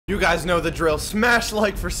You guys know the drill. Smash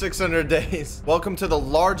like for 600 days. Welcome to the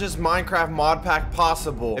largest Minecraft mod pack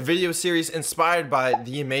possible. A video series inspired by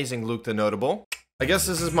the amazing LuketheNotable. I guess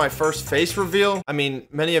this is my first face reveal. I mean,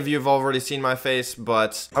 many of you have already seen my face,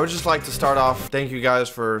 but I would just like to start off. Thank you guys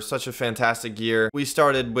for such a fantastic year. We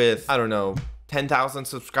started with, I don't know, 10,000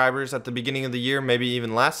 subscribers at the beginning of the year, maybe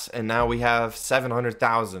even less, and now we have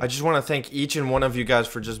 700,000. I just want to thank each and one of you guys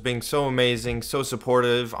for just being so amazing, so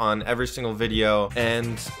supportive on every single video,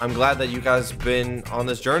 and I'm glad that you guys have been on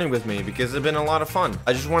this journey with me because it's been a lot of fun.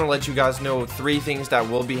 I just want to let you guys know 3 things that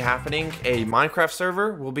will be happening. A Minecraft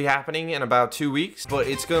server will be happening in about 2 weeks, but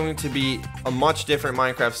it's going to be a much different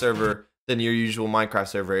Minecraft server than your usual Minecraft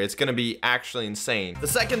server. It's gonna be actually insane. The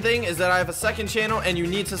second thing is that I have a second channel and you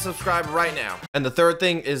need to subscribe right now. And the third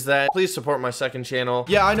thing is that please support my second channel.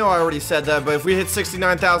 Yeah, I know I already said that, but if we hit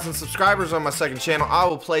 69,000 subscribers on my second channel, I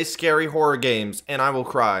will play scary horror games and I will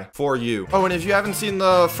cry for you. Oh, and if you haven't seen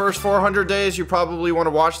the first 400 days, you probably want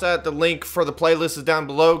to watch that. The link for the playlist is down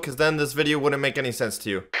below because then this video wouldn't make any sense to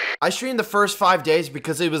you. I streamed the first 5 days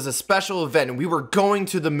because it was a special event and we were going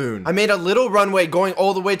to the moon. I made a little runway going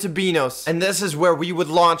all the way to Beanos, and this is where we would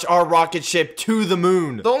launch our rocket ship to the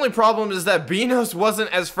moon. The only problem is that Beanos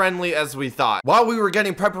wasn't as friendly as we thought. While we were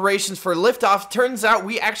getting preparations for liftoff, turns out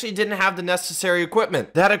we actually didn't have the necessary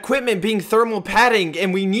equipment. That equipment being thermal padding,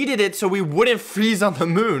 and we needed it so we wouldn't freeze on the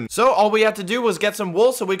moon. So all we had to do was get some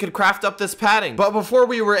wool so we could craft up this padding. But before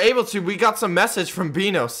we were able to, we got some message from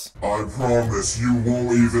Beanos. I promise you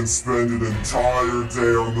won't even spend an entire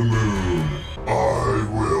day on the moon. I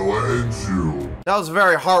will end you. That was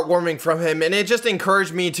very heartwarming from him, and it just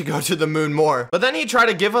encouraged me to go to the moon more. But then he tried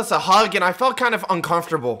to give us a hug, and I felt kind of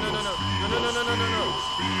uncomfortable. No.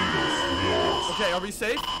 Okay, are we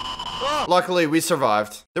safe? Oh. Luckily, we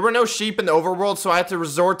survived. There were no sheep in the overworld, so I had to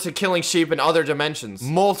resort to killing sheep in other dimensions.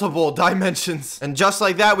 Multiple dimensions. And just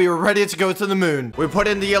like that, we were ready to go to the moon. We put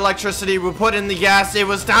in the electricity, we put in the gas, it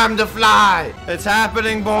was time to fly. It's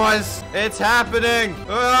happening, boys. It's happening.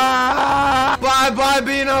 Ah! Bye,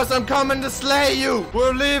 Beanos, I'm coming to slay you.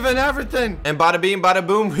 We're leaving everything. And bada beam, bada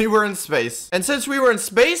boom, we were in space. And since we were in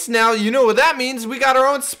space now, you know what that means. We got our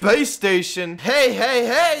own space station.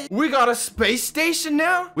 Hey. We got a space station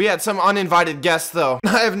now? We had some uninvited guests though.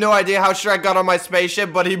 I have no idea how Shrek got on my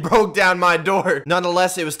spaceship, but he broke down my door.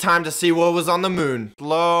 Nonetheless, it was time to see what was on the moon.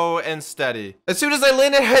 Slow and steady. As soon as I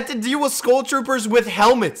landed, I had to deal with skull troopers with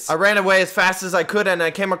helmets. I ran away as fast as I could and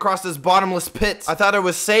I came across this bottomless pit. I thought I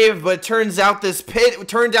was saved, but it turns out this pit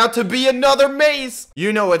turned out to be another maze.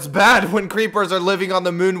 You know it's bad when creepers are living on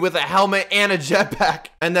the moon with a helmet and a jetpack.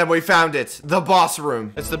 And then we found it. The boss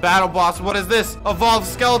room. It's the battle boss. What is this? Evolved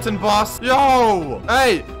skeleton boss. Yo!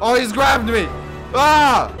 Hey! Oh, he's grabbed me.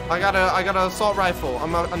 Ah! I got an assault rifle.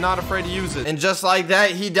 I'm not afraid to use it. And just like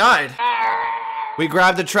that, he died. We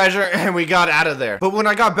grabbed the treasure and we got out of there. But when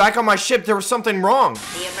I got back on my ship, there was something wrong.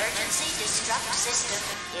 The emergency disrupt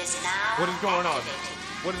system is now What is going on?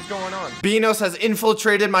 activated. What is going on? Beanos has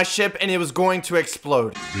infiltrated my ship and it was going to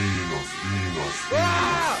explode.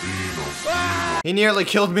 He nearly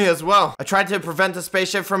killed me as well. I tried to prevent the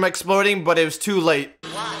spaceship from exploding, but it was too late.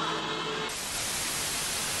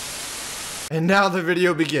 And now the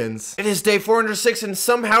video begins. It is day 406 and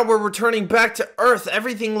somehow we're returning back to Earth.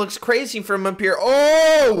 Everything looks crazy from up here.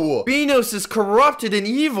 Oh! Beanos is corrupted and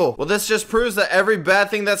evil. Well, this just proves that every bad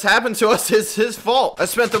thing that's happened to us is his fault. I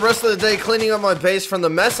spent the rest of the day cleaning up my base from the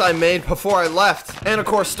mess I made before I left. And of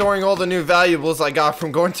course, storing all the new valuables I got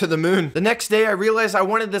from going to the moon. The next day, I realized I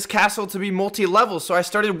wanted this castle to be multi-level, so I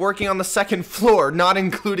started working on the second floor, not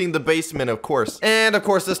including the basement, of course. And of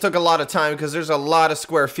course, this took a lot of time because there's a lot of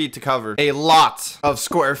square feet to cover. A lot of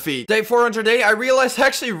square feet. Day 408, I realized I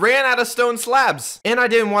actually ran out of stone slabs. And I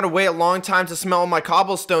didn't want to wait a long time to smelt my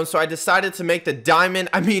cobblestone, so I decided to make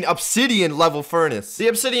the obsidian level furnace. The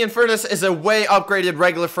obsidian furnace is a way upgraded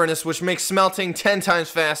regular furnace, which makes smelting 10 times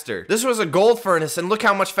faster. This was a gold furnace, and look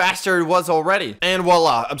how much faster it was already. And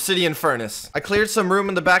voila, obsidian furnace. I cleared some room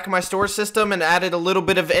in the back of my storage system and added a little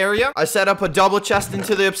bit of area. I set up a double chest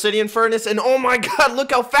into the obsidian furnace, and oh my god, look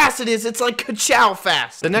how fast it is. It's like ka-chow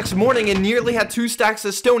fast. The next morning, it nearly had 2 stacks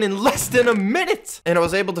of stone in less than a minute. And I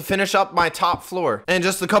was able to finish up my top floor. And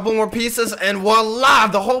just a couple more pieces, and voila,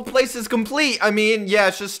 the whole place is complete. I mean, yeah,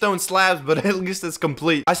 it's just stone slabs, but at least it's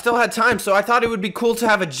complete. I still had time, so I thought it would be cool to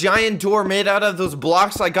have a giant door made out of those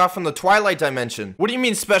blocks I got from the Twilight Dimension. What do you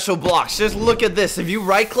mean special blocks? Just look at this. If you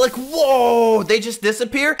right click, whoa, they just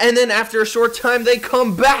disappear, and then after a short time, they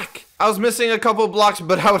come back. I was missing a couple blocks,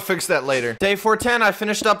 but I would fix that later. Day 410, I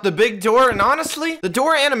finished up the big door, and honestly, the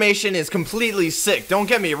door animation is completely sick. Don't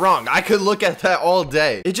get me wrong. I could look at that all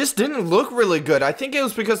day. It just didn't look really good. I think it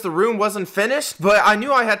was because the room wasn't finished, but I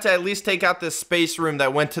knew I had to at least take out this space room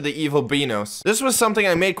that went to the evil Beanos. This was something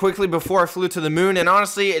I made quickly before I flew to the moon, and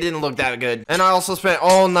honestly, it didn't look that good. And I also spent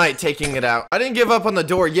all night taking it out. I didn't give up on the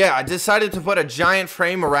door. Yeah, I decided to put a giant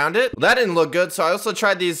frame around it. That didn't look good, so I also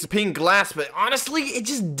tried these pink glass, but honestly, it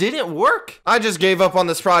just didn't work. I just gave up on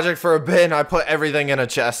this project for a bit, and I put everything in a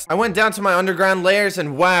chest. I went down to my underground layers,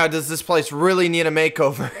 and wow, does this place really need a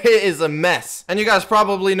makeover. It is a mess. And you guys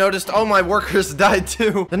probably noticed all my workers died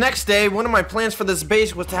too. The next day, one of my plans for this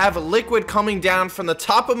base was to have a liquid coming down from the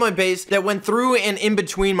top of my base that went through and in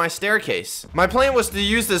between my staircase. My plan was to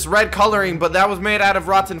use this red coloring, but that was made out of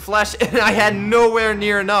rotten flesh, and I had nowhere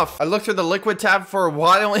near enough. I looked through the liquid tab for a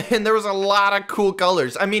while, and there was a lot of cool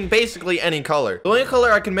colors. I mean, basically any color. The only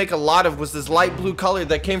color I could make a lot of was this light blue color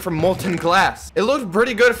that came from molten glass. It looked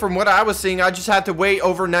pretty good from what I was seeing. I just had to wait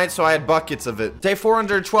overnight, so I had buckets of it. Day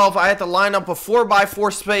 412, I had to line up a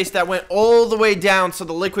 4x4 space that went all the way down so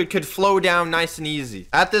the liquid could flow down nice and easy.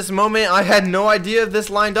 At this moment, I had no idea if this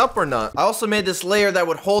lined up or not. I also made this layer that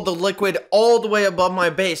would hold the liquid all the way above my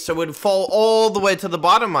base, so it would fall all the way to the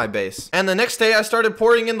bottom of my base. And the next day, I started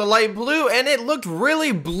pouring in the light blue, and it looked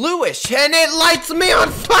really bluish, and it lights me on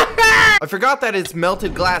fire! I forgot that it's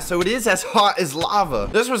melted glass, so it is as hot as lava.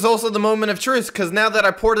 This was also the moment of truth, because now that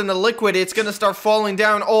I poured in the liquid, it's gonna start falling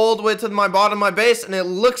down all the way to my bottom of my base, and it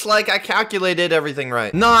looks like I calculated everything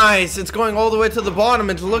right. Nice, it's going all the way to the bottom.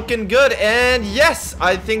 It's looking good, and yes,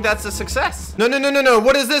 I think that's a success. No,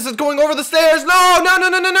 what is this? It's going over the stairs. No,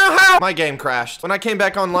 how? My game crashed. When I came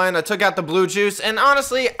back online, I took out the blue juice, and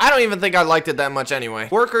honestly, I don't even think I liked it that much anyway.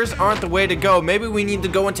 Workers aren't the way to go. Maybe we need to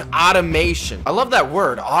go into automation. I love that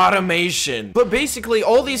word, automation. But basically,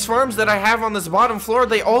 all these farms that I have on this bottom floor,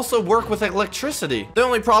 they also work with electricity. The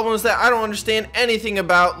only problem is that I don't understand anything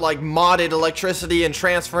about like modded electricity and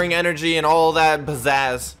transferring energy and all that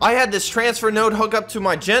pizzazz. I had this transfer node hook up to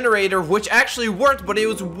my generator, which actually worked, but it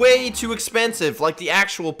was way too expensive, like the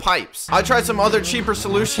actual pipes. I tried some other cheaper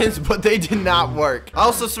solutions, but they did not work. I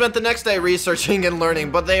also spent the next day researching and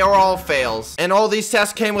learning, but they are all fails. And all these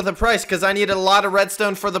tests came with a price because I needed a lot of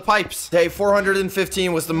redstone for the pipes. Day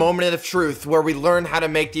 415 was the moment of truth where we learned how to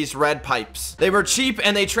make these red pipes. They were cheap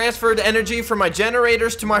and they transferred energy from my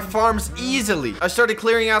generators to my farms easily. I started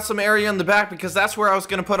clearing out some area in the back because that's where I was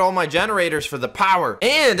gonna put all my generators for the power.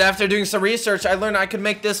 And after doing some research, I learned I could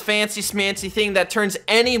make this fancy smancy thing that turns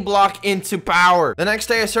any block into power. The next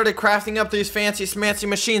day I started crafting up these fancy smancy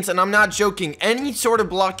machines, and I'm not joking. Any sort of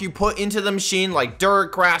block you put into the machine, like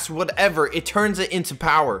dirt, grass, whatever, it turns it into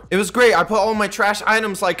power. It was great. I put all my trash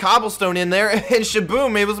items like cobblestone in there, and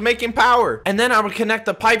shaboom, it was making power. And then I would connect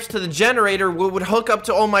the pipes to the generator, which would hook up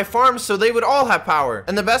to all my farms so they would all have power.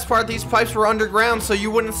 And the best part, these pipes were underground so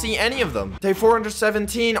you wouldn't see any of them. Day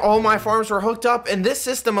 417, all my farms were hooked up, and this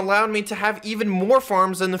system allowed me to have even more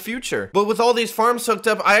farms in the future. But with all these farms hooked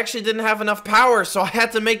up, I actually didn't have enough power, so I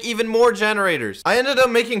had to make even more generators. I ended up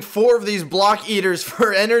making 4 of these block eaters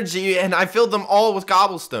for energy, and I filled them all with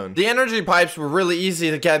cobblestone. The energy pipes were really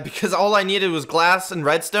easy to get because all I needed was glass and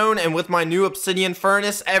redstone, and with my new obsidian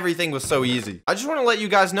furnace, everything was so easy. I just want to let you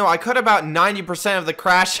guys know I cut about 90% of the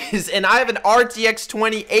crashes, and I have an RTX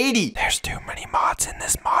 2080. There's too many mods in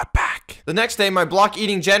this mod pack. The next day, my block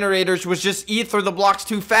eating generators was just eat through the blocks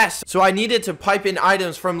too fast, so I needed to pipe in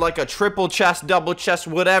items from like a triple chest, double chest,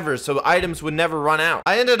 whatever, so items would never run out.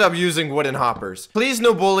 I ended up using wooden hoppers. Please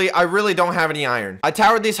no bully, I really don't have any iron. I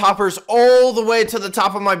towered these hoppers all the way to the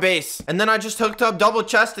top of my base, and then I just hooked up double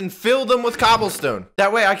chest and filled them with cobblestone.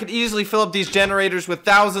 That way I could easily fill up these generators with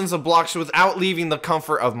thousands of blocks without leaving the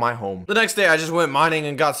comfort of my home. The next day I just went mining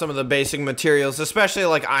and got some of the basic materials, especially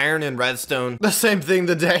like iron and redstone. The same thing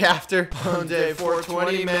the day after. On day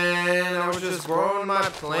 420, man, I was just growing my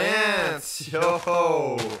plants.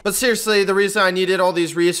 Yo. But seriously, the reason I needed all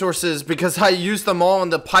these resources because I used them all in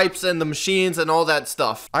the pipes and the machines and all that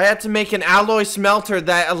stuff. I had to make an alloy smelter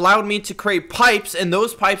that allowed me to create pipes, and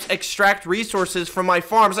those pipes extract resources from my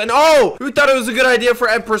farms. And oh, who thought it was a good idea for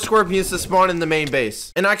Emperor Scorpions to spawn in the main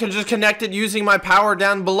base? And I can just connect it using my power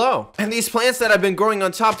down below. And these plants that I've been growing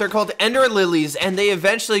on top, they're called ender lilies, and they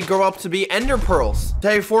eventually grow up to be ender pearls.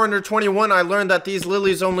 Day 421, I learned that these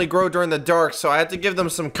lilies only grow during the dark, so I had to give them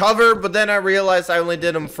some cover, but then I realized I only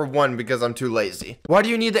did them for one because I'm too lazy. Why do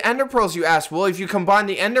you need the ender pearls, you ask? Well, if you combine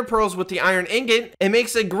the ender pearls with the iron ingot, it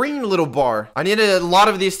makes a green little bar. I needed a lot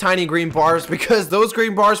of these tiny green bars because those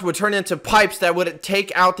green bars would turn into pipes that would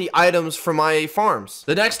take out the items from my farms.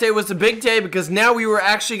 The next day was the big day because now we were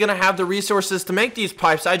actually actually gonna have the resources to make these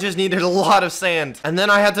pipes. I just needed a lot of sand. And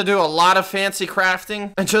then I had to do a lot of fancy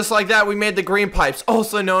crafting. And just like that, we made the green pipes,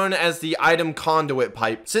 also known as the item conduit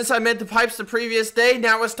pipe. Since I made the pipes the previous day,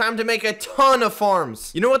 now it's time to make a ton of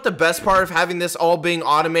farms. You know what the best part of having this all being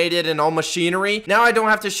automated and all machinery? Now I don't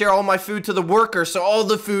have to share all my food to the workers, so all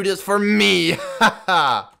the food is for me.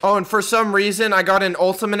 Oh, and for some reason, I got an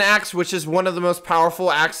ultimate axe, which is one of the most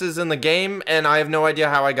powerful axes in the game, and I have no idea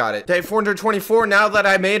how I got it. Day 424, now that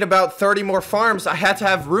I made about 30 more farms, I had to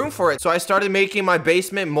have room for it, so I started making my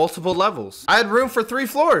basement multiple levels. I had room for 3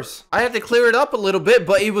 floors. I had to clear it up a little bit,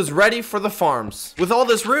 but it was ready for the farms. With all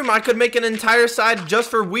this room, I could make an entire side just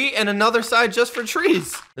for wheat and another side just for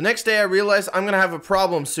trees. The next day, I realized I'm gonna have a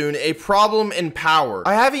problem soon, a problem in power.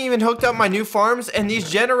 I haven't even hooked up my new farms, and these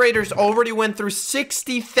generators already went through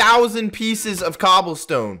 60,000 pieces of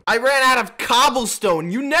cobblestone. I ran out of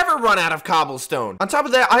cobblestone. You never run out of cobblestone. On top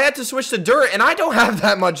of that, I had to switch to dirt, and I don't have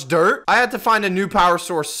that much dirt. I had to find a new power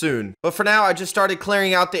source soon. But for now, I just started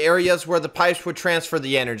clearing out the areas where the pipes would transfer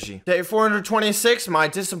the energy. Day 426, my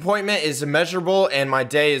disappointment is immeasurable, and my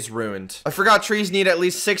day is ruined. I forgot trees need at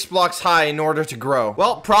least 6 blocks high in order to grow.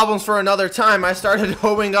 Well, problems for another time. I started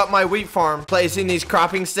hoeing up my wheat farm, placing these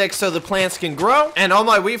cropping sticks so the plants can grow, and all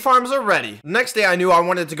my wheat farms are ready. The next day, I knew I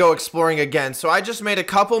wanted to go exploring again, so I just made a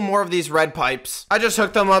couple more of these red pipes. I just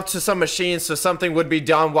hooked them up to some machines so something would be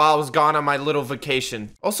done while I was gone on my little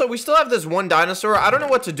vacation. Also, we still have this one dinosaur. I don't know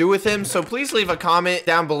what to do with him, so please leave a comment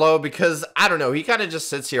down below because, I don't know, he kind of just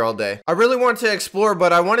sits here all day. I really wanted to explore,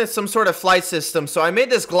 but I wanted some sort of flight system, so I made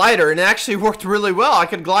this glider, and it actually worked really well. I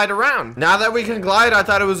could glide around. Now that we can glide, I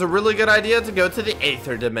thought it was a really good idea to go to the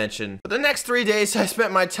Aether dimension. For the next 3 days, I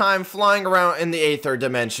spent my time flying around in the Aether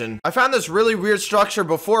dimension. I found this really weird structure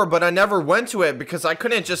before, but I never went to it because I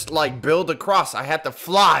couldn't just like build across. I had to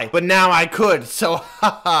fly, but now I could, so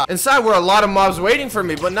haha. Inside were a lot of mobs waiting for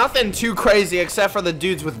me, but nothing too crazy except for the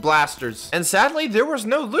dudes with blasters. And sadly, there was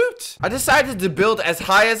no loot. I decided to build as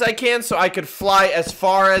high as I can so I could fly as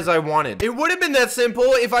far as I wanted. It would have been that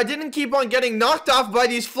simple if I didn't keep on getting knocked off by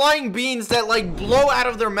these flying beans that like blow out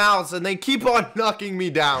of their mouths and they keep on knocking me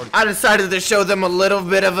down. I decided to show them a little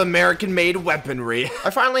bit of American-made weaponry. I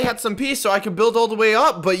finally had some peace so I could build all the way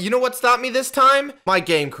up, but you know what stopped me this time? My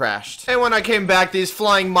game crashed. And when I came back, these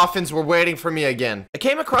flying muffins were waiting for me again. I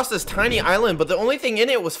came across this tiny island, but the only thing in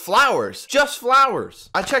it was flowers. Just flowers.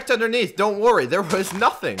 I checked underneath. Don't worry, there was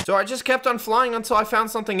nothing. So I just kept on flying until I found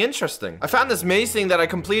something interesting. I found this maze thing that I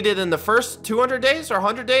completed in the first 200 days or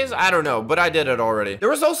 100 days? I don't know, but I did it already. There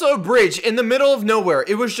was also a bridge in the middle of nowhere.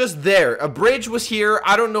 It was just there. A bridge was here.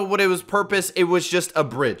 I don't know what it was purpose. It was just a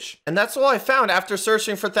bridge. And that's all I found after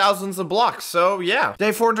searching for thousands of blocks. So yeah.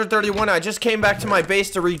 Day 431, I just came back to my base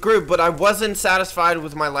to regroup, but I wasn't satisfied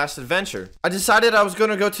with my last adventure. I decided I was going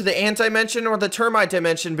to go to the anti-dimension or the termite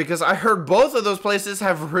dimension because I heard both of those places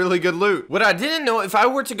have really good loot. What I didn't know, if I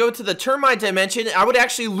were to go to the termite dimension, I would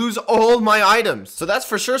actually lose all my items. So that's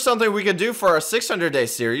for sure something we could do for our 600-day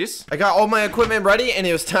series. I got all my equipment ready and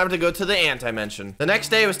it was time to go to the anti-dimension. The next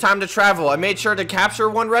day it was time to travel. I made sure to capture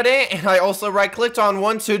one ready and I also right-clicked on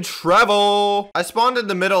one to travel. I spawned in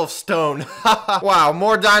the middle of stone. Wow,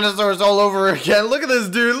 more dinosaurs all over again. Look at this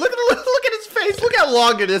dude. Look at his face. Look how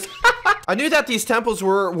long it is. I knew that these temples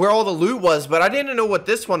were where all the loot was, but I didn't know what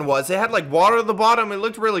this one was. It had like water at the bottom. It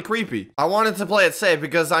looked really creepy. I wanted to play it safe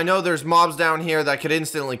because I know there's mobs down here that could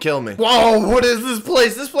instantly kill me. Whoa, what is this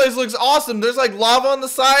place? This place looks awesome. There's like lava on the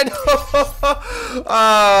side.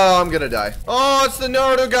 Oh, I'm gonna die. Oh, it's the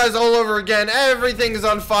Naruto guys all over again. Everything's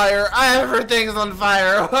on fire. Everything's on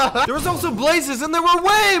fire. There was also blazes and they were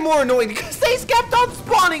way more annoying because they kept on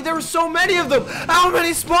spawning. There were so many of them. How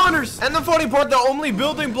many spawners? And the funny part, the only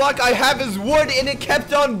building block I have is wood and it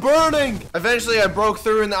kept on burning. Eventually I broke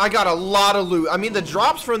through and I got a lot of loot. I mean, the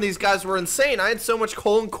drops from these guys were insane. I had so much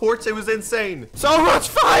coal and quartz, it was insane. So much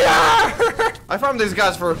fire! I farmed these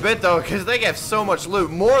guys for a bit though because they gave so much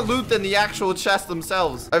loot. More loot than the actual chests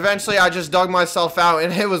themselves. Eventually I just dug myself out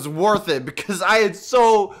and it was worth it because I had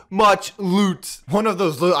so much loot. One of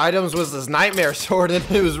those loot items was this nightmare sword and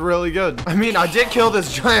it was really good. I mean, I did kill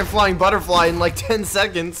this giant flying butterfly in like 10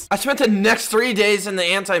 seconds. I spent the next 3 days in the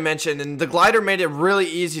anti-dimension and the glider made it really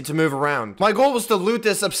easy to move around. My goal was to loot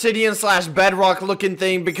this obsidian slash bedrock looking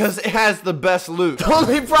thing because it has the best loot. The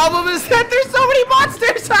only problem is that there's so many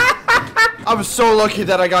monsters. I was so lucky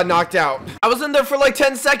that I got knocked out. I was in there for like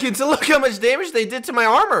 10 seconds and look how much damage they did to my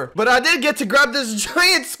armor. But I did get to grab this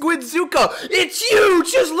giant squid Zuko. It's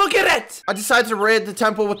huge, just look at it. I decided to raid the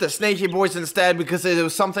temple with the snaky boys instead because it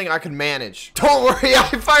was something I could manage. Don't worry, I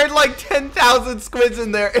fired like 10,000 squids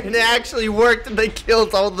in there and it actually worked and they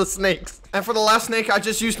killed all the snakes. And for the last snake, I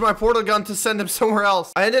just used my portal gun to send him somewhere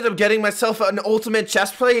else. I ended up getting myself an ultimate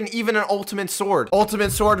chest plate and even an ultimate sword.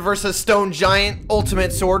 Ultimate sword versus stone giant.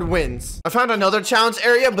 Ultimate sword wins. I found another challenge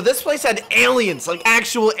area, but this place had aliens, like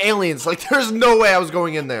actual aliens. Like there's no way I was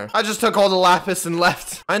going in there. I just took all the lapis and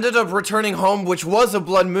left. I ended up returning home, which was a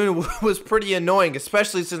blood moon, which was pretty annoying,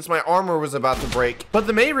 especially since my armor was about to break. But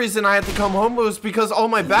the main reason I had to come home was because all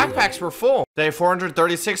my backpacks were full. Day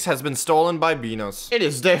 436 has been stolen by Beanos. It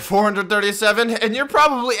is day 437, and you're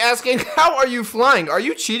probably asking, how are you flying? Are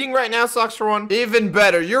you cheating right now, Socks for one? Even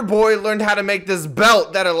better, your boy learned how to make this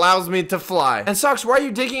belt that allows me to fly. And Socks, why are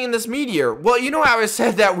you digging in this meteor? Well, you know how I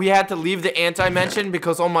said that we had to leave the anti-mention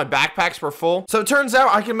because all my backpacks were full? So it turns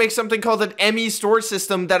out I can make something called an ME storage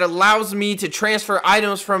system that allows me to transfer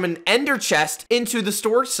items from an ender chest into the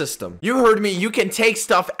storage system. You heard me, you can take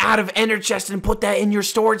stuff out of ender chest and put that in your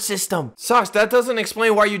storage system. Socks, that doesn't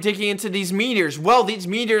explain why you're digging into these meteors. Well, these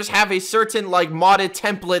meteors have a certain like modded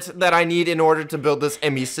template that I need in order to build this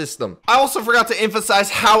ME system. I also forgot to emphasize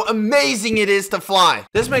how amazing it is to fly.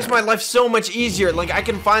 This makes my life so much easier. Like I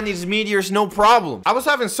can find these meteors no problem. I was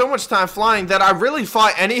having so much time flying that I really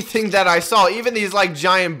fought anything that I saw, even these like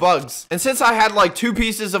giant bugs. And since I had like 2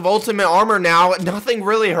 pieces of ultimate armor now, nothing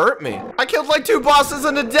really hurt me. I killed like 2 bosses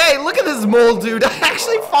in a day. Look at this mole, dude. I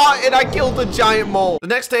actually fought and I killed a giant mole. The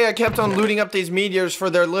next day I kept on looting up these meteors for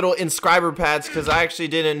their little inscriber pads because I actually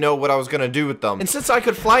didn't know what I was gonna do with them. And since I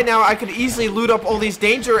could fly now, I could easily loot up all these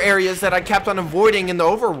danger areas that I kept on avoiding in the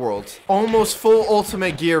overworld. Almost full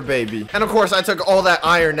ultimate gear, baby. And of course I took all that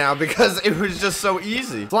iron now because it was just so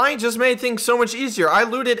easy. Flying just made things so much easier. I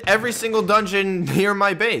looted every single dungeon near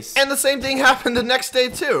my base. And the same thing happened the next day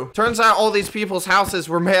too. Turns out all these people's houses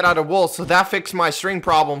were made out of wool, so that fixed my string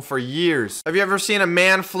problem for years. Have you ever seen a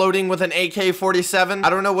man floating with an AK-47? I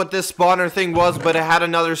don't know what this spawner thing was, but it had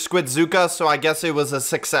another Squidzuka, so I guess it was a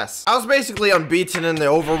success. I was basically unbeaten in the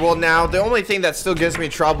overworld now. The only thing that still gives me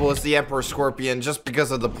trouble is the Emperor Scorpion, just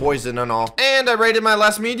because of the poison and all. And I raided my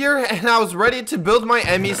last meteor, and I was ready to build my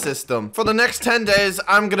ME system. For the next 10 days,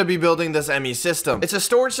 I'm gonna be building this ME system. It's a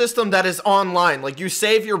storage system that is online, like you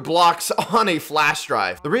save your blocks on a flash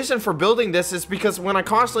drive. The reason for building this is because when I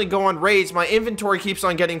constantly go on raids, my inventory keeps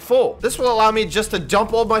on getting full. This will allow me just to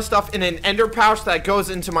dump all my stuff in an ender pouch that goes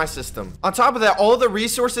into my system. On top of that, all the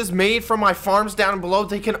resources made from my farms down below,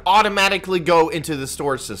 they can automatically go into the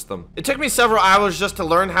storage system. It took me several hours just to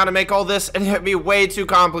learn how to make all this, and it'd be way too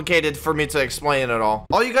complicated for me to explain it all.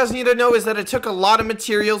 All you guys need to know is that it took a lot of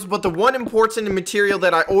materials, but the one important material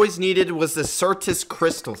that I always needed was the Certus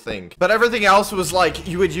crystal thing. But everything else was like,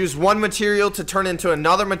 you would use one material to turn into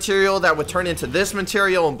another material that would turn into this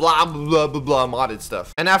material and blah, blah, blah, blah, modded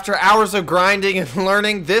stuff. And after hours of grinding and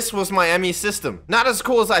learning, this was my ME system. Not as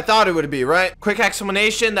cool as I thought it would be, right? Quick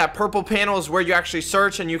explanation, that purple panel is where you actually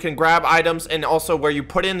search and you can grab items and also where you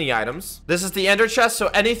put in the items. This is the ender chest, so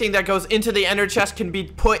anything that goes into the ender chest can be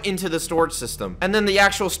put into the storage system. And then the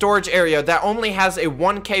actual storage area that only has a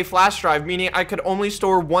 1K flash drive, meaning I could only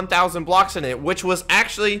store 1,000 blocks in it, which was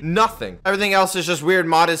actually nothing. Everything else is just weird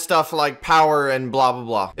modded stuff like power and blah, blah,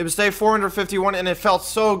 blah. It was day 451 and it felt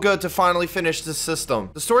so good to finally finish this system.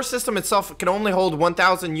 The storage system itself can only hold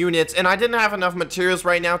 1,000 units, and I didn't have enough materials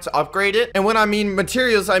right now to upgrade it. And when I mean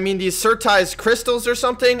materials, I mean these Certized crystals or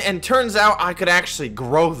something, and turns out I could actually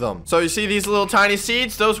grow them. So you see these little tiny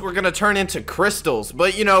seeds? Those were gonna turn into crystals,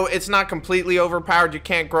 but you know, it's not completely overpowered. You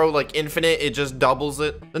can't grow like infinite, it just doubles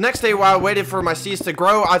it. The next day while I waited for my seeds to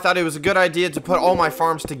grow, I thought it was a good idea to put all my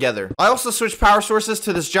farms together. I also switched power sources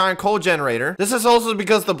to this giant coal generator. This is also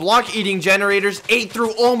because the block eating generators ate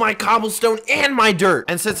through all my cobblestone and my dirt.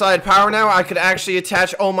 And since I had power now, I could actually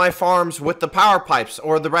attach all my farms with the power pipes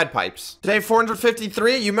or the red pipes. Today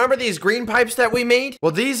 453, you remember these green pipes that we made?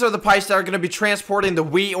 Well, these are the pipes that are going to be transporting the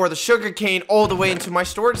wheat or the sugar cane all the way into my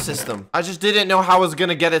storage system. I just didn't know how I was going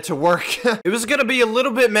to get it to work. It was going to be a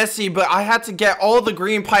little bit messy, but I had to get all the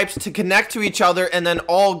green pipes to connect to each other and then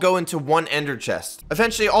all go into one ender chest.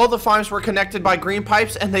 Eventually, all the farms were connected by green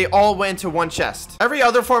pipes and they all went into one chest. Every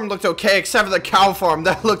other farm looked okay except for the cow farm.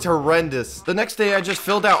 That looked horrendous. The next day, I just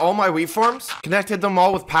filled out all my wheat farms, connected them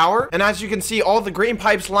all with power, and as you can see, all the green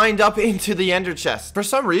pipes lined up into the ender chest. For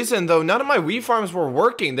some reason, though, none of my wheat farms were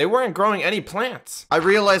working. They weren't growing any plants. I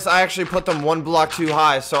realized I actually put them one block too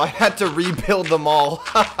high, so I had to rebuild them all.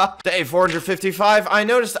 Day 455, I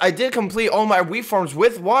noticed I did complete all my wheat farms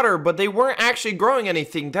with water, but they weren't actually growing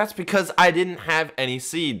anything. That's because I didn't have any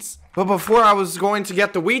seeds. But before I was going to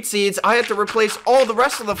get the wheat seeds, I had to replace all the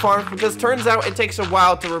rest of the farms because turns out it takes a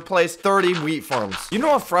while to replace 30 wheat farms. You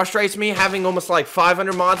know what frustrates me having almost like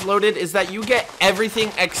 500 mods loaded is that you get everything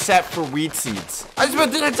except for wheat seeds. I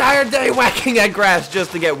spent an entire day whacking at grass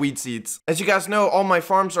just to get wheat seeds. As you guys know, all my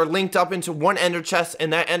farms are linked up into one ender chest,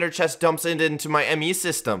 and that ender chest dumps it into my ME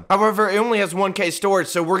system. However, it only has 1K storage,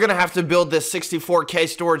 so we're gonna have to build this 64K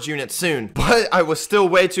storage unit soon. But I was still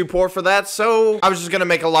way too poor for that, so I was just gonna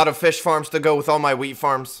make a lot of fish farms to go with all my wheat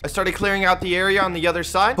farms. I started clearing out the area on the other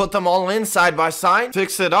side, put them all in side by side,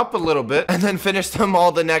 fix it up a little bit, and then finished them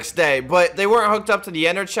all the next day. But they weren't hooked up to the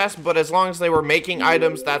ender chest, but as long as they were making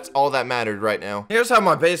items, that's all that mattered right now. Here's how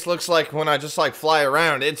my base looks like when I just like fly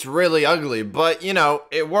around. It's really ugly, but you know,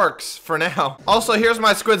 it works for now. Also, here's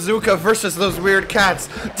my Squidzuka versus those weird cats.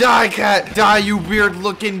 Die, cat! Die, you weird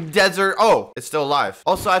looking desert. Oh, it's still alive.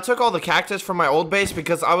 Also, I took all the cactus from my old base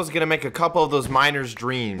because I was gonna make a couple of those miner's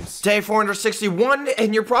dreams. Day 461,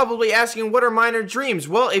 and you're probably asking, what are miner dreams?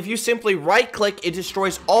 Well, if you simply right click, it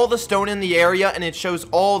destroys all the stone in the area and it shows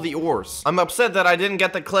all the ores. I'm upset that I didn't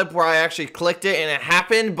get the clip where I actually clicked it and it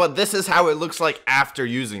happened, but this is how it looks like after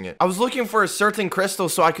using it. I was looking for a certain crystal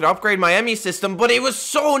so I could upgrade my ME system, but it was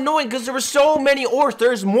so annoying because there were so many ores.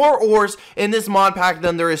 There's more ores in this mod pack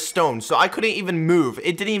than there is stone, so I couldn't even move.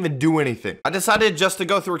 It didn't even do anything. I decided just to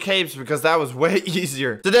go through caves because that was way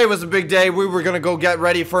easier. Today was a big day. We were gonna go get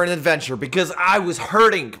ready for an adventure because I was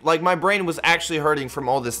hurting. Like, my brain was actually hurting from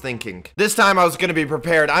all this thinking. This time I was gonna be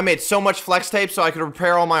prepared. I made so much flex tape so I could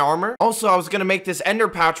repair all my armor. Also, I was gonna make this ender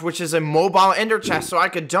pouch, which is a mobile ender chest, so I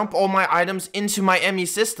could dump all my items into my ME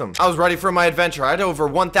system. I was ready for my adventure. I had over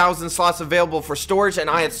 1,000 slots available for storage, and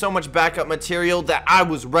I had so much backup material that I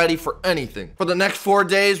was ready for anything. For the next 4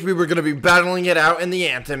 days, we were gonna be battling it out in the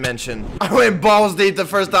Ant Dimension. I went balls deep the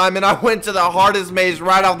first time, and I went to the hardest maze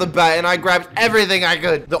right off the bat, and I grabbed everything I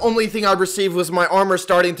could. The only thing I received was my armor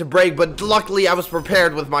starting to break, but luckily I was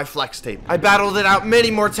prepared with my flex tape. I battled it out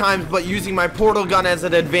many more times, but using my portal gun as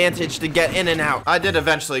an advantage to get in and out. I did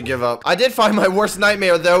eventually give up. I did find my worst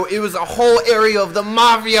nightmare though. It was a whole area of the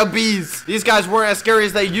mafia bees. These guys weren't as scary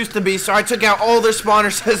as they used to be, so I took out all their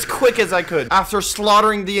spawners as quick as I could. After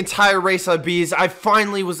slaughtering the entire race of bees, I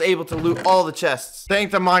finally was able to loot all the chests.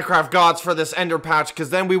 Thank the Minecraft gods for this ender pouch, because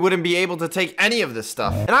then we wouldn't be able to take any of this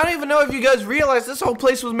stuff. And I don't even know if you guys realize this whole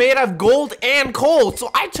place was made of gold and coal, so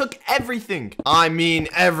I took everything. I mean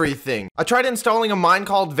everything. I tried installing a mine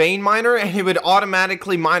called Vein Miner, and it would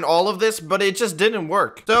automatically mine all of this, but it just didn't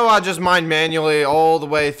work. So I just mined manually all the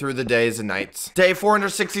way through the days and nights. Day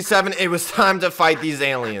 467, it was time to fight these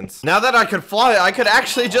aliens. Now that I could fly, I could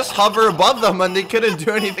actually just hover above them and they couldn't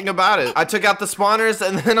do anything about it. I took out the spawners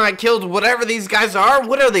and then I killed whatever these guys are.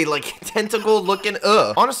 What are they, like tentacle looking?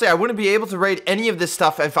 Ugh. Honestly, I wouldn't be able to raid any of this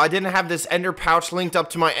stuff if I didn't have this ender pouch linked up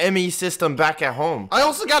to my ME system back at home. I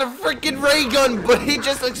also got a freaking ray gun, but it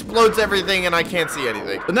just explodes everything and I can't see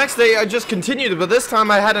anything. The next day I just continued, but this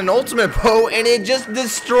time I had an ultimate bow and it just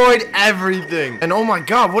destroyed everything. And oh my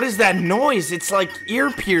god, what is that noise? It's like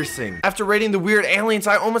ear piercing. After raiding the weird aliens,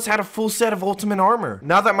 I almost had a full set of ultimate armor.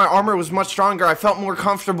 Now that my armor was much stronger, I felt more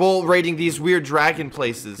comfortable raiding these weird dragon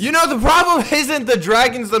places. You know, the problem isn't the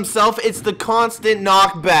dragons themselves, it's the constant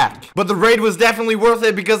knockback. But the raid was definitely worth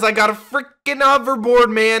it because I got a freaking hoverboard,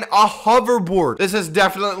 man. A hoverboard. This is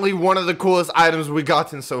definitely one of the coolest items we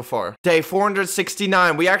gotten so far. Day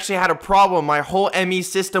 469, we actually had a problem. My whole ME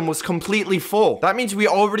system was completely full. That means we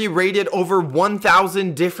already raided over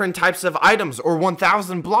 1,000 different types of items, or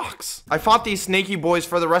 1,000 blocks. I fought these snaky boys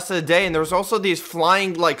for the rest of the day, and there was also these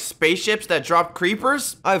flying like spaceships that dropped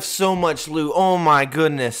creepers. I have so much loot. Oh my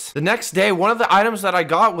goodness. The next day, one of the items that I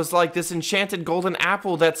got was like this enchanted golden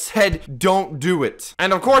apple that said, "Don't do it."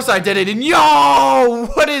 And of course I did it, and yo,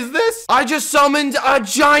 what is this? I just summoned a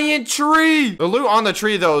giant tree. The loot on the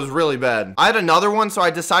tree though is really bad. I had another one, so I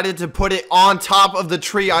decided to put it on top of the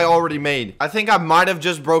tree I already made. I think I might have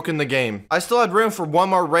just broken the game. I still had room for one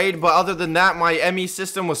more raid, but other than that, my ME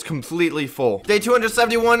system was completely full. Day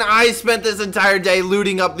 271, I spent this entire day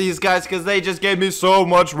looting up these guys because they just gave me so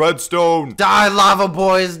much redstone. Die, lava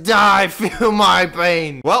boys, die, feel my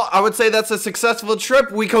pain. Well, I would say that's a successful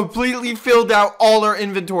trip. We completely filled out all our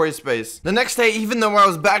inventory space. The next day, even though I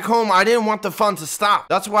was back home, I didn't want the fun to stop.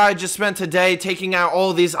 That's why I just spent today taking out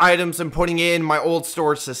all these items and putting it in my old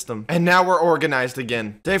storage system. And now we're organized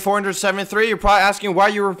again. Day 473, you're probably asking why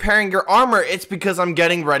you're repairing your armor. It's because I'm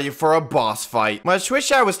getting ready for a boss fight. My Twitch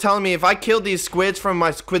chat was telling me if I killed these squids from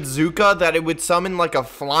my Squidzuka that it would summon like a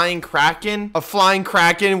flying kraken. A flying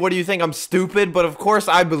kraken? What do you think? I'm stupid? But of course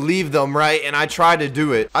I believe them, right? And I tried to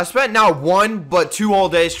do it. I spent not 1 but 2 whole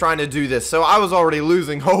days trying to do this, so I was already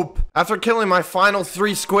losing hope. After killing my final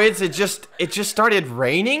 3 squids, it just started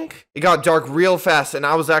raining. It got dark real fast, and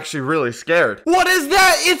I was actually really scared. What is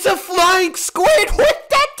that? It's a flying squid with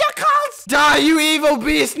tentacles! Die, you evil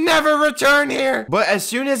beast! Never return here! But as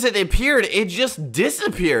soon as it appeared, it just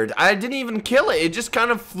disappeared. I didn't even kill it. It just kind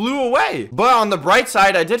of flew away. But on the bright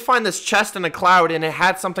side, I did find this chest in a cloud, and it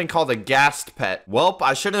had something called a ghast pet. Welp,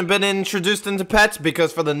 I shouldn't have been introduced into pets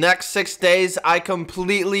because for the next 6 days, I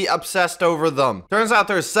completely obsessed over them. Turns out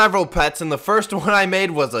there's several pets, and the first one I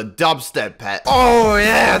made was a dubstep pet. Oh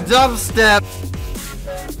yeah, dubstep!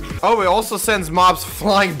 Oh, it also sends mobs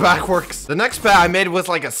flying backwards. The next pet I made was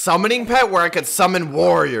like a summoning pet where I could summon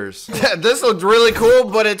warriors. This looked really cool,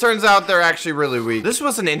 but it turns out they're actually really weak. This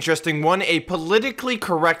was an interesting one, a politically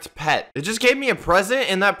correct pet. It just gave me a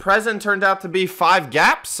present, and that present turned out to be 5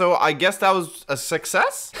 gaps, so I guess that was a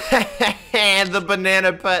success? The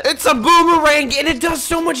banana pet. It's a boomerang, and it does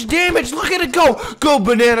so much damage. Look at it go. Go,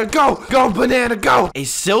 banana, go. Go, banana, go. A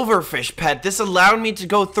silverfish pet. This allowed me to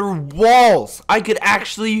go through walls. I could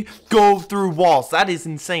actually go through walls. That is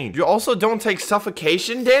insane. You also don't take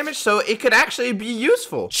suffocation damage, so it could actually be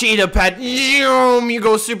useful. Cheetah pet. You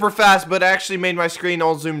go super fast, but actually made my screen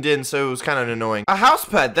all zoomed in, so it was kind of annoying. A house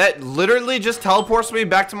pet that literally just teleports me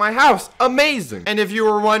back to my house. Amazing. And if you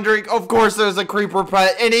were wondering, of course there's a creeper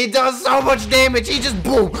pet, and he does so much damage. He just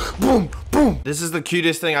boom, boom, boom. This is the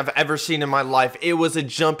cutest thing I've ever seen in my life. It was a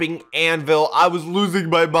jumping anvil. I was losing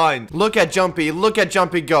my mind. Look at Jumpy. Look at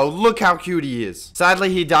Jumpy go. Look how cute he is.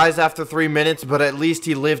 Sadly, he dies after 3 minutes, but at least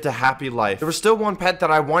he lived a happy life. There was still one pet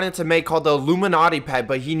that I wanted to make called the Illuminati pet,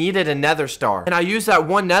 but he needed a nether star. And I used that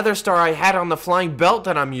one nether star I had on the flying belt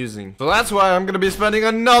that I'm using. So that's why I'm going to be spending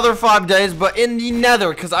another 5 days, but in the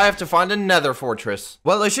nether, because I have to find a nether fortress.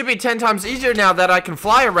 Well, it should be 10 times easier now that I can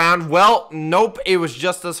fly around. Well, nope, it was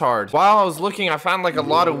just as hard. While I was looking, I found like a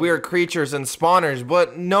lot of weird creatures and spawners,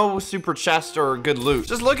 but no super chest or good loot.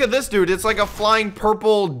 Just look at this dude. It's like a flying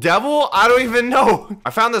purple devil. I don't even know. I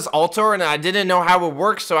found this altar and I didn't know how it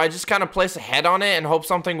works, so I just kind of placed a head on it and hope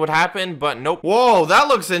something would happen, but nope. Whoa, that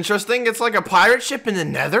looks interesting. It's like a pirate ship in the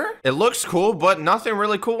nether. It looks cool, but nothing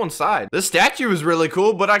really cool inside. This statue is really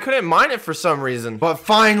cool, but I couldn't mine it for some reason. But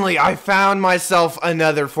finally, I found myself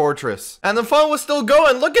another fortress. And the fun was still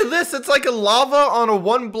going. Look at this. It's like a lava on a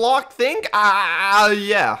 1-block thing.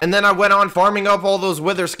 Yeah. And then I went on farming up all those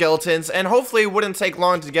wither skeletons, and hopefully it wouldn't take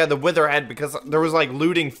long to get the wither head because there was like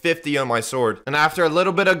looting 50 on my sword. And after a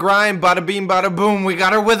little bit of grind, bada beam, bada boom, we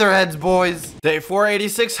got our wither heads, boys. Day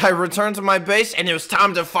 486, I returned to my base, and it was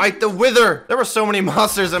time to fight the wither. There were so many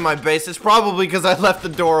monsters in my base. It's probably because I left the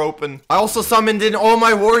door open. I also summoned in all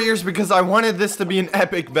my warriors because I wanted this to be an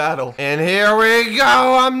epic battle. And here we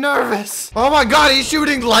go. I'm nervous. Oh my god, he's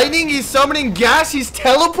shooting lightning. He's summoning gas. He's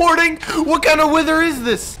teleporting. What kind of wither is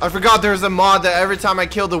this? I forgot there's a mod that every time I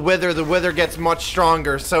kill the wither gets much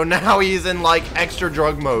stronger. So now he's in like extra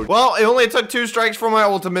drug mode. Well, it only took 2 strikes for my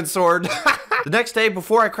ultimate sword. The next day,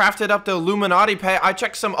 before I crafted up the Illuminati pet, I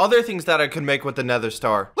checked some other things that I could make with the nether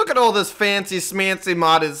star. Look at all this fancy smancy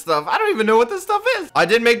modded stuff. I don't even know what this stuff is. I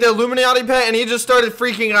did make the Illuminati pet and he just started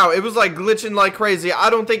freaking out. It was like glitching like crazy.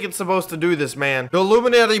 I don't think it's supposed to do this, man. The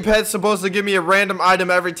Illuminati pet's supposed to give me a random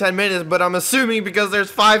item every 10 minutes, but I'm assuming because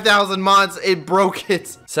there's 5,000 mods, it broke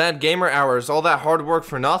it. Sad gamer hours, all that hard work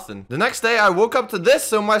for nothing. The next day, I woke up to this,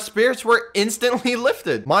 so my spirits were instantly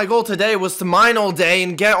lifted. My goal today was to mine all day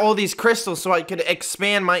and get all these crystals so I could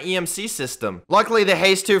expand my EMC system. Luckily, the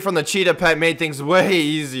haste 2 from the cheetah pet made things way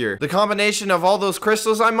easier. The combination of all those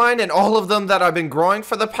crystals I mined and all of them that I've been growing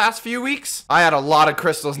for the past few weeks, I had a lot of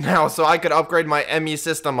crystals now, so I could upgrade my ME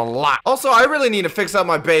system a lot. Also, I really need to fix up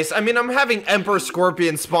my base. I mean, I'm having Emperor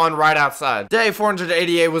Scorpion spawn right outside. Day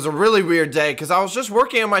 488 was a really weird day because I was just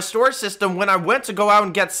working on my storage system when I went to go out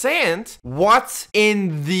and get sand. What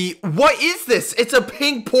is this? It's a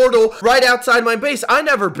pink portal right outside my base. I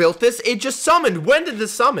never built this. It just summoned. When did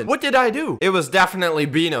this summon? What did I do? It was definitely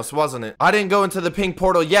Benos, wasn't it? I didn't go into the pink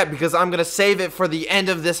portal yet because I'm gonna save it for the end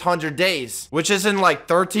of this 100 days, which is in like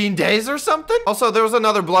 13 days or something. Also, there was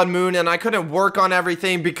another blood moon and I couldn't work on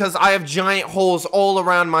everything because I have giant holes all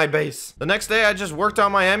around my base. The next day, I just worked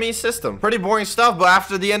on my ME system. Pretty boring stuff, but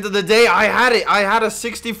after the end of the day, I had it. I had a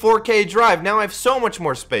 64K drive. Now I have so much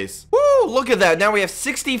more space. Woo, look at that. Now we have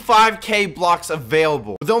 65K blocks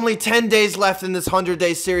available. With only 10 days left in this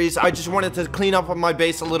 100-day series. I just wanted to clean up on my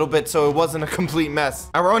base a little bit so it wasn't a complete mess.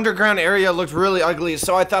 Our underground area looked really ugly,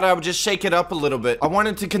 so I thought I would just shake it up a little bit. I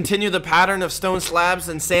wanted to continue the pattern of stone slabs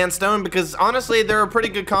and sandstone because honestly, they're a pretty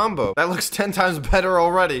good combo. That looks 10 times better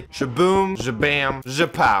already. Shaboom, jabam,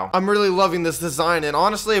 japow. I'm really loving this design, and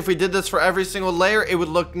honestly, if we did this for every single layer, it would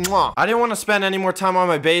look mwah. I didn't want to spend any more time on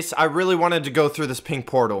my base. I really wanted to go through this pink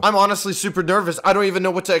portal. I'm honestly super nervous. I don't even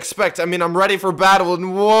know what to expect. I mean, I'm ready for battle,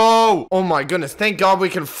 and whoa! Oh my goodness, thank God we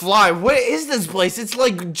can fly. What is this place? It's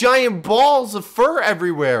like giant balls of fur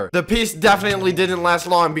everywhere. The piece definitely didn't last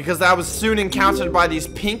long because I was soon encountered by these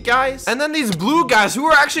pink guys, and then these blue guys who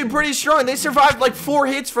were actually pretty strong. They survived like 4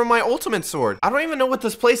 hits from my ultimate sword. I don't even know what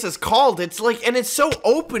this place is called. It's like, and it's so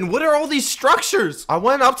open. What are all these structures? I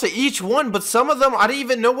went up to each one, but some of them, I didn't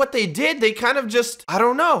even know what they did. They kind of just, I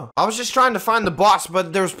don't know. I was just trying to find the boss,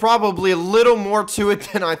 but there's probably a little more to it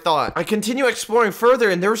than I thought. I continue exploring further,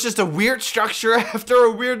 and there was just a weird structure after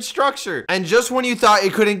a weird structure. And just when you thought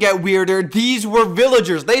it couldn't get weirder, these were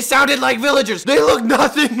villagers. They sounded like villagers. They look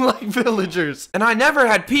nothing like villagers. And I never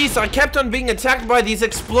had peace. I kept on being attacked by these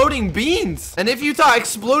exploding beans. And if you thought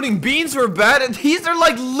exploding beans were bad, these are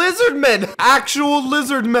like lizard men. Actual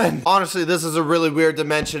lizard men. Honestly, this is a really weird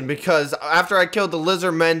dimension because after I killed the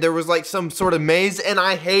lizard men, there was like some sort of maze, and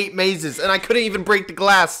I hate mazes, and I couldn't even break the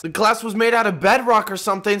glass. The glass was made out of bedrock or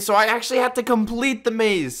something, so I actually had to complete the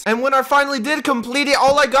maze. And when I finally did complete it,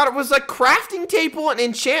 all I got was a crafting table, an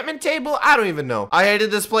enchantment table. I don't even know. I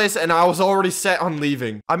hated this place, and I was already set on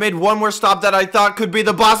leaving. I made one more stop that I thought could be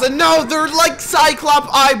the boss, and no, they're like Cyclop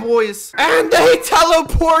Eye Boys, and they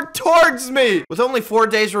teleport towards me. With only 4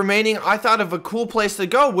 days remaining, I thought of a cool place to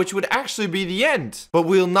go, which would actually be the end. But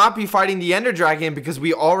we'll not be fighting the Ender Dragon because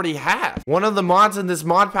we already have. One of the mods in this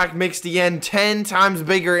mod pack makes the end 10 times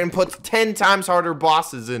bigger and puts 10 times harder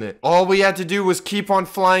bosses in it. All we had to do was keep on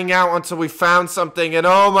flying out until we found something, and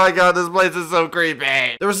oh my god, this place is so creepy.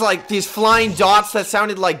 There was like these flying dots that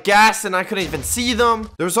sounded like gas, and I couldn't even see them.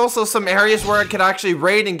 There was also some areas where I could actually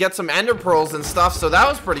raid and get some ender pearls and stuff, so that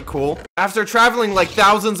was pretty cool. After traveling like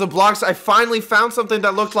thousands of blocks, I finally found something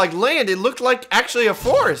that looked like land. It looked like actually a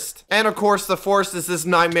forest. And of course, the forest is this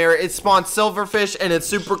nightmare. It spawns silverfish, and it's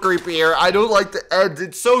super creepy here. I don't like the end.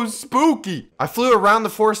 It's so spooky. I flew around the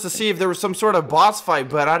forest to see if there was some sort of boss fight,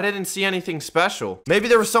 but I didn't see anything special. Maybe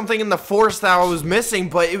there was something in the forest that I was missing,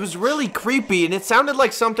 but it was really creepy, and it sounded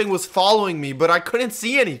like something was following me, but I couldn't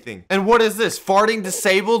see anything. And what is this? Farting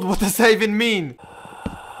disabled? What does that even mean?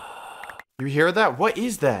 You hear that? What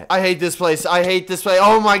is that? I hate this place. I hate this place.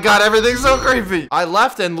 Oh my god, everything's so creepy. I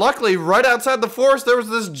left, and luckily, right outside the forest, there was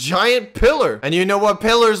this giant pillar. And you know what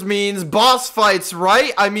pillars means? Boss fights,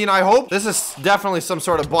 right? I mean, I hope. This is definitely some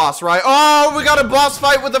sort of boss, right? Oh, we got a boss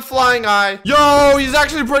fight with a flying eye. Yo, he's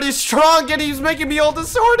actually pretty strong, and he's making me all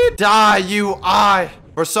disordered. Die, you eye.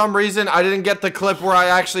 For some reason, I didn't get the clip where I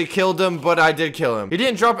actually killed him, but I did kill him. He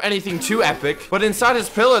didn't drop anything too epic, but inside his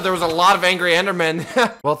pillar, there was a lot of angry endermen.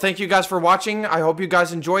 Well, thank you guys for watching. I hope you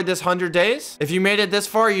guys enjoyed this 100 days. If you made it this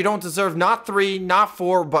far, you don't deserve not 3, not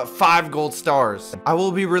 4, but 5 gold stars. I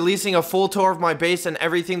will be releasing a full tour of my base and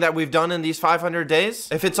everything that we've done in these 500 days.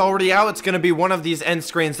 If it's already out, it's going to be one of these end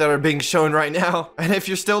screens that are being shown right now. And if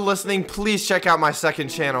you're still listening, please check out my second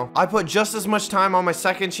channel. I put just as much time on my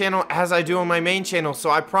second channel as I do on my main channel, so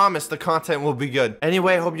I promise the content will be good.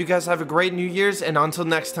 Anyway, I hope you guys have a great New Year's, and until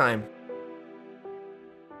next time.